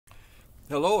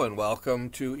Hello and welcome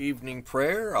to evening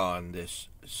prayer on this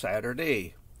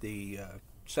Saturday, the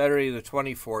Saturday the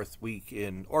 24th week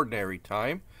in Ordinary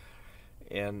Time.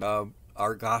 And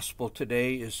our gospel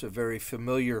today is a very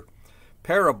familiar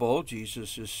parable.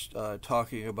 Jesus is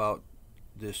talking about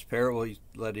this parable. He's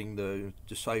letting the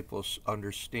disciples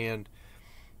understand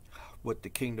what the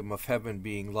kingdom of heaven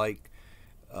being like,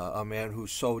 a man who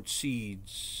sowed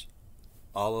seeds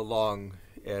all along,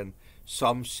 and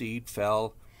some seed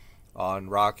fell on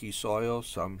rocky soil,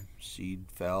 some seed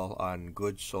fell on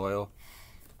good soil,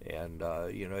 and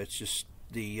it's just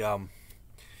the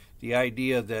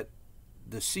idea that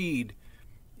the seed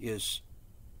is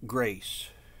grace,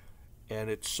 and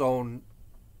it's sown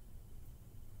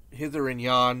hither and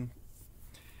yon.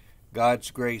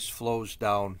 God's grace flows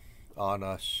down on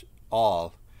us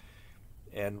all,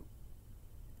 and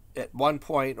at one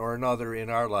point or another in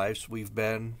our lives, we've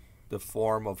been the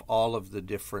form of all of the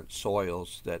different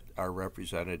soils that are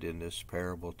represented in this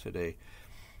parable today.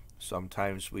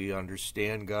 Sometimes we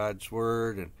understand God's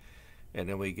word and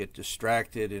then we get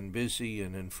distracted and busy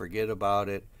and then forget about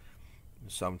it.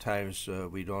 Sometimes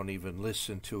we don't even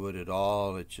listen to it at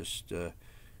all. It just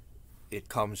it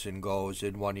comes and goes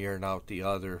in one ear and out the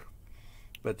other.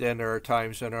 But then there are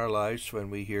times in our lives when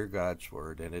we hear God's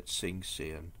word and it sinks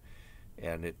in,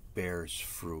 and it bears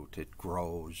fruit. It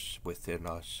grows within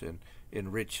us and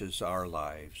enriches our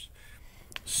lives.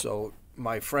 So,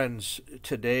 my friends,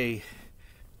 today,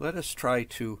 let us try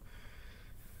to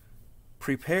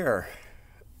prepare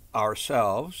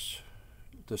ourselves,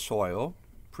 the soil,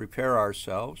 prepare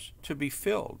ourselves to be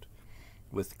filled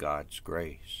with God's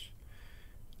grace.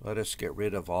 Let us get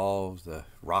rid of all the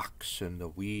rocks and the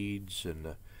weeds and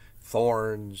the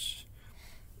thorns,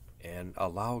 and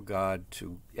allow God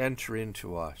to enter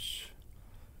into us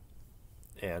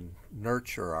and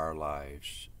nurture our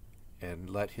lives, and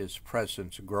let His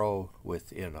presence grow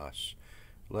within us.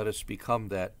 Let us become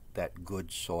that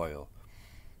good soil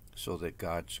so that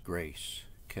God's grace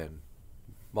can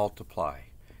multiply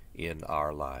in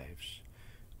our lives.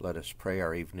 Let us pray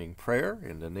our evening prayer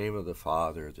in the name of the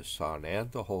Father, the Son,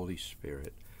 and the Holy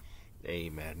Spirit.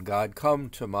 Amen. God, come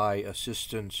to my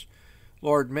assistance.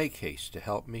 Lord, make haste to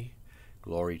help me.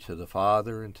 Glory to the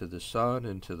Father, and to the Son,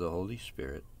 and to the Holy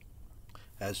Spirit,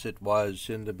 as it was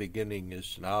in the beginning,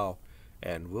 is now,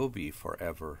 and will be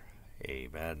forever.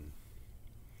 Amen.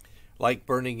 Like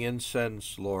burning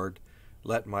incense, Lord,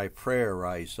 let my prayer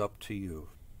rise up to you.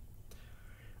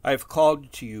 I have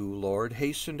called to you, Lord,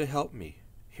 hasten to help me.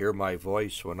 Hear my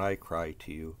voice when I cry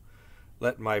to you.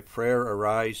 Let my prayer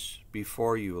arise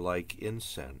before you like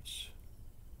incense.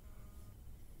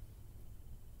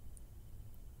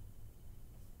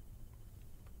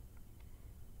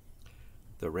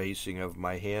 The raising of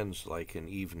my hands like an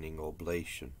evening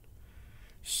oblation.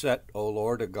 Set, O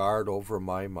Lord, a guard over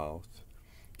my mouth.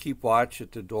 Keep watch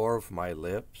at the door of my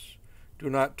lips.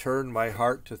 Do not turn my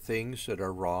heart to things that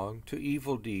are wrong, to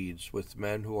evil deeds with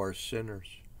men who are sinners.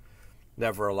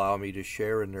 Never allow me to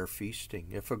share in their feasting.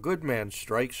 If a good man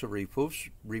strikes or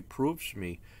reproves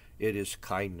me, it is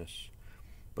kindness.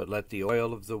 But let the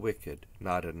oil of the wicked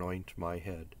not anoint my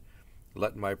head.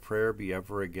 Let my prayer be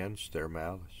ever against their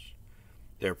malice.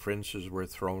 Their princes were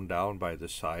thrown down by the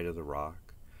side of the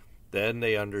rock. Then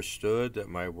they understood that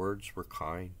my words were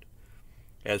kind.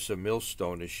 As a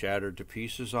millstone is shattered to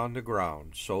pieces on the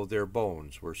ground, so their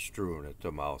bones were strewn at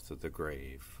the mouth of the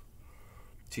grave.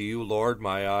 To you, Lord,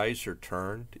 my eyes are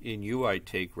turned. In you I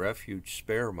take refuge.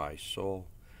 Spare my soul.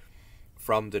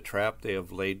 From the trap they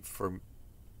have laid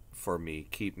for me,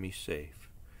 keep me safe.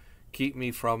 Keep me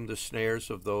from the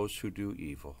snares of those who do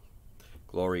evil.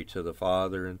 Glory to the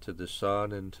Father, and to the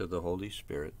Son, and to the Holy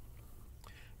Spirit,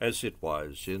 as it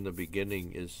was in the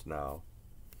beginning, is now,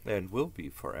 and will be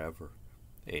forever.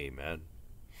 Amen.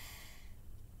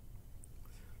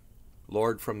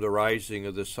 Lord, from the rising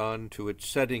of the sun to its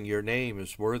setting, your name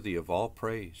is worthy of all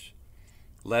praise.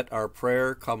 Let our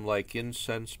prayer come like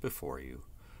incense before you.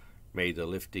 May the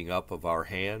lifting up of our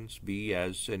hands be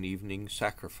as an evening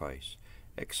sacrifice,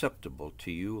 acceptable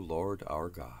to you, Lord our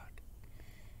God.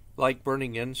 Like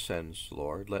burning incense,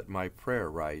 Lord, let my prayer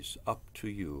rise up to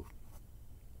you.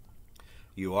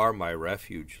 You are my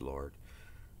refuge, Lord.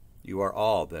 You are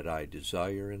all that I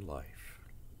desire in life.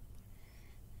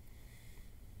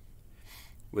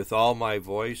 With all my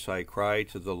voice I cry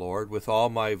to the Lord. With all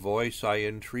my voice I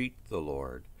entreat the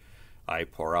Lord. I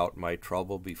pour out my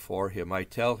trouble before him. I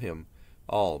tell him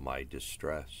all my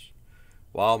distress.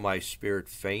 While my spirit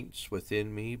faints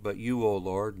within me, but you, O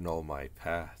Lord, know my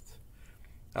path.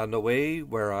 On the way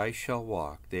where I shall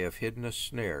walk, they have hidden a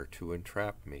snare to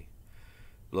entrap me.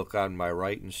 Look on my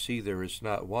right and see there is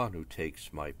not one who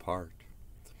takes my part.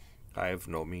 I have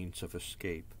no means of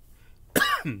escape,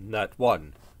 not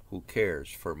one who cares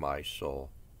for my soul.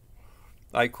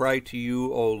 I cry to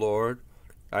you, O Lord.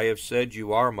 I have said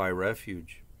you are my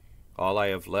refuge, all I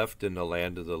have left in the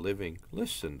land of the living.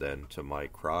 Listen then to my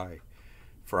cry,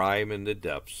 for I am in the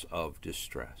depths of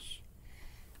distress.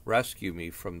 Rescue me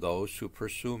from those who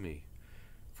pursue me,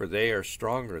 for they are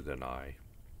stronger than I.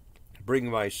 Bring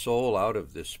my soul out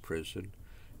of this prison,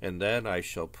 and then I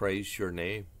shall praise your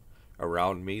name.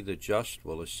 Around me the just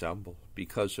will assemble,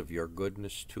 because of your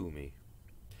goodness to me.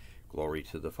 Glory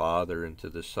to the Father, and to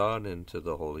the Son, and to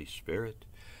the Holy Spirit,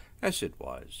 as it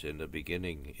was in the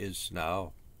beginning, is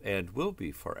now, and will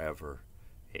be forever.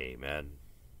 Amen.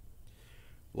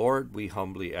 Lord, we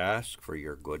humbly ask for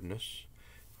your goodness.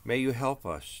 May you help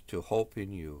us to hope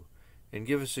in you, and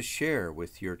give us a share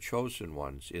with your chosen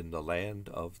ones in the land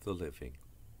of the living.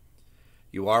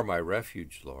 You are my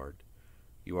refuge, Lord.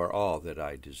 You are all that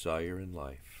I desire in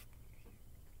life.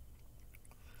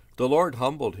 The Lord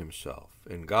humbled himself,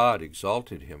 and God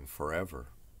exalted him forever.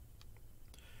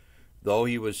 Though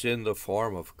he was in the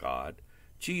form of God,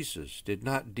 Jesus did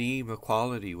not deem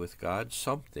equality with God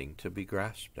something to be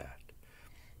grasped at.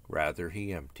 Rather,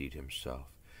 he emptied himself,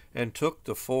 and took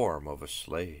the form of a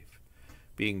slave,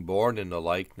 being born in the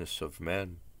likeness of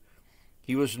men.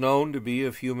 He was known to be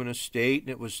of human estate, and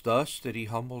it was thus that he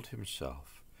humbled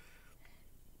himself,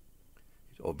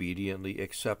 obediently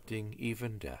accepting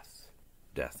even death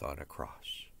on a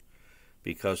cross.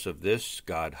 Because of this,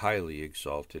 God highly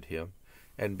exalted him,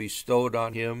 and bestowed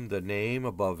on him the name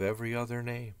above every other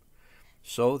name,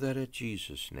 so that at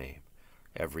Jesus' name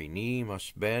every knee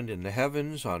must bend in the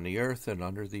heavens, on the earth, and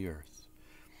under the earth,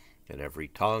 and every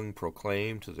tongue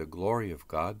proclaim to the glory of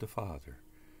God the Father,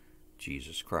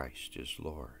 Jesus Christ is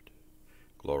Lord.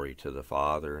 Glory to the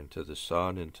Father, and to the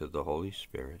Son, and to the Holy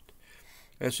Spirit,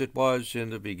 as it was in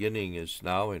the beginning, is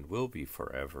now, and will be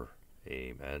forever.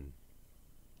 Amen.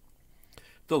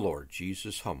 The Lord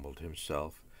Jesus humbled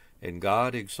himself, and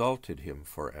God exalted him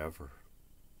forever.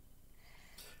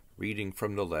 Reading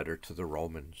from the letter to the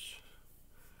Romans.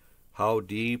 How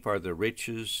deep are the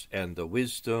riches and the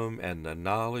wisdom and the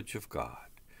knowledge of God!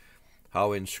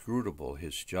 How inscrutable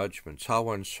his judgments, how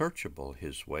unsearchable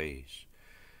his ways!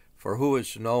 For who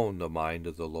has known the mind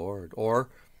of the Lord, or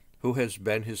who has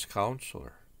been his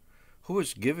counselor? Who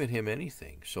has given him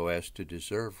anything so as to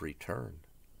deserve return?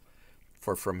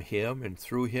 For from him, and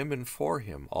through him, and for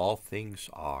him all things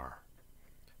are.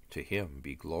 To him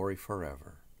be glory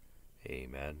forever.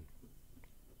 Amen.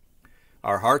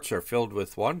 Our hearts are filled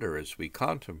with wonder as we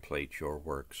contemplate your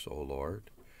works, O Lord.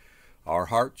 Our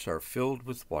hearts are filled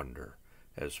with wonder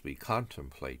as we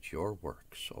contemplate your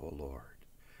works, O Lord.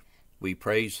 We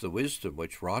praise the wisdom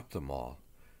which wrought them all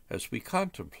as we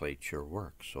contemplate your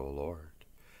works, O Lord.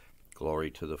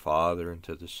 Glory to the Father, and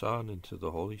to the Son, and to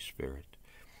the Holy Spirit.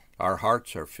 Our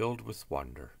hearts are filled with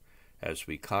wonder as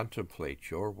we contemplate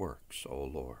your works, O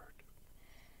Lord.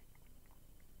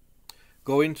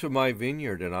 Go into my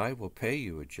vineyard, and I will pay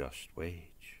you a just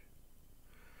wage.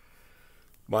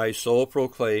 My soul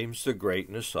proclaims the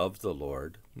greatness of the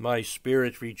Lord. My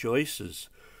spirit rejoices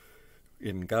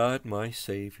in God my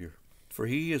Savior, for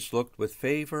he has looked with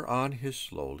favor on his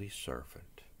lowly servant.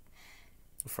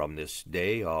 From this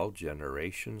day all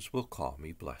generations will call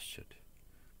me blessed.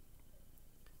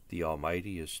 The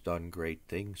Almighty has done great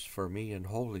things for me, and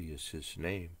holy is his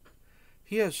name.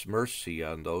 He has mercy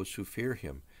on those who fear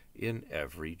him in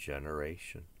every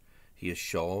generation. He has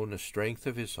shown the strength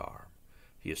of his arm.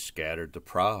 He has scattered the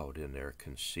proud in their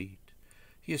conceit.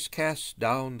 He has cast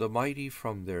down the mighty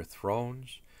from their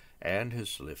thrones, and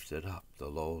has lifted up the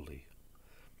lowly.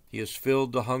 He has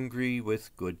filled the hungry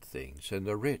with good things, and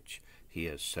the rich he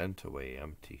has sent away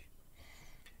empty.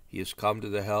 He has come to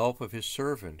the help of his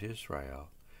servant Israel,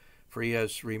 for he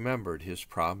has remembered his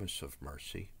promise of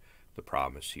mercy, the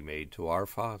promise he made to our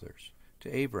fathers,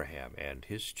 to Abraham and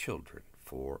his children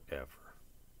forever.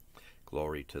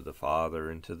 Glory to the Father,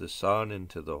 and to the Son, and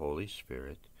to the Holy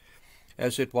Spirit,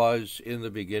 as it was in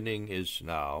the beginning, is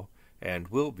now, and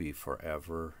will be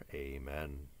forever.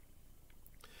 Amen.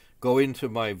 Go into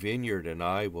my vineyard, and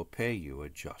I will pay you a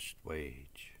just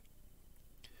wage.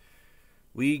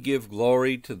 We give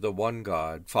glory to the one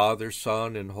God, Father,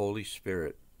 Son, and Holy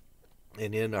Spirit,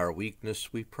 and in our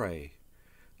weakness we pray,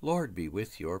 Lord, be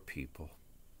with your people.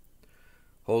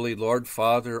 Holy Lord,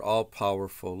 Father,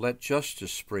 all-powerful, let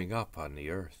justice spring up on the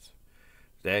earth.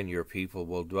 Then your people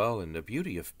will dwell in the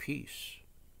beauty of peace.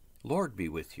 Lord, be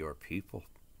with your people.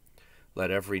 Let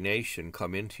every nation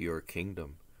come into your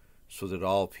kingdom, so that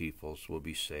all peoples will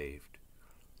be saved.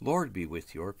 Lord, be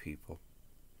with your people.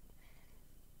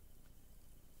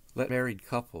 Let married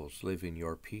couples live in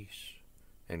your peace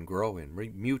and grow in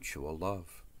mutual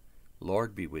love.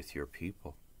 Lord, be with your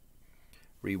people.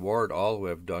 Reward all who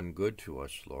have done good to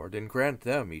us, Lord, and grant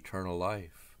them eternal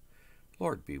life.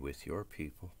 Lord, be with your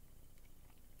people.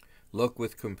 Look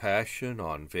with compassion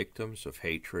on victims of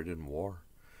hatred and war.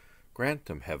 Grant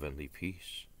them heavenly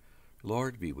peace.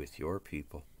 Lord, be with your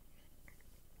people.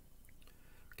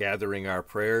 Gathering our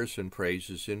prayers and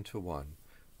praises into one,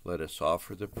 let us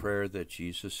offer the prayer that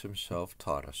Jesus himself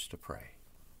taught us to pray.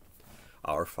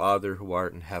 Our Father, who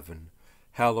art in heaven,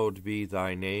 hallowed be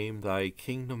thy name. Thy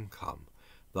kingdom come.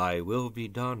 Thy will be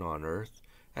done on earth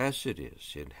as it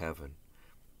is in heaven.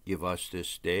 Give us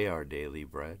this day our daily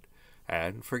bread,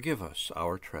 and forgive us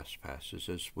our trespasses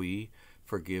as we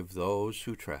forgive those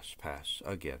who trespass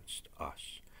against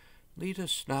us. Lead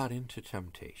us not into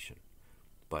temptation,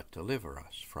 but deliver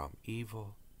us from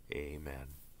evil.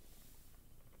 Amen.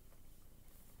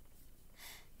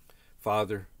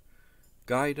 Father,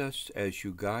 guide us as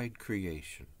you guide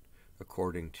creation,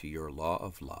 according to your law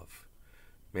of love.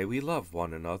 May we love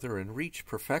one another and reach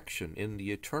perfection in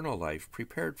the eternal life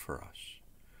prepared for us.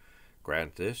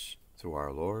 Grant this through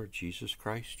our Lord Jesus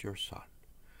Christ, your Son,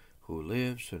 who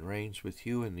lives and reigns with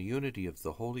you in the unity of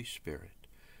the Holy Spirit,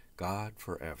 God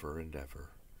forever and ever.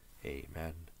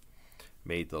 Amen.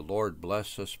 May the Lord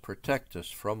bless us, protect us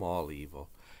from all evil,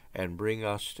 and bring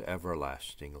us to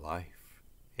everlasting life.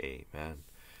 Amen.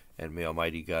 And may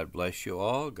Almighty God bless you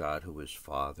all, God who is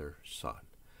Father, Son,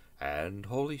 and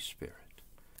Holy Spirit.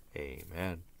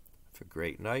 Amen. Have a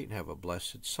great night and have a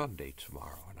blessed Sunday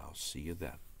tomorrow, and I'll see you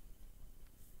then.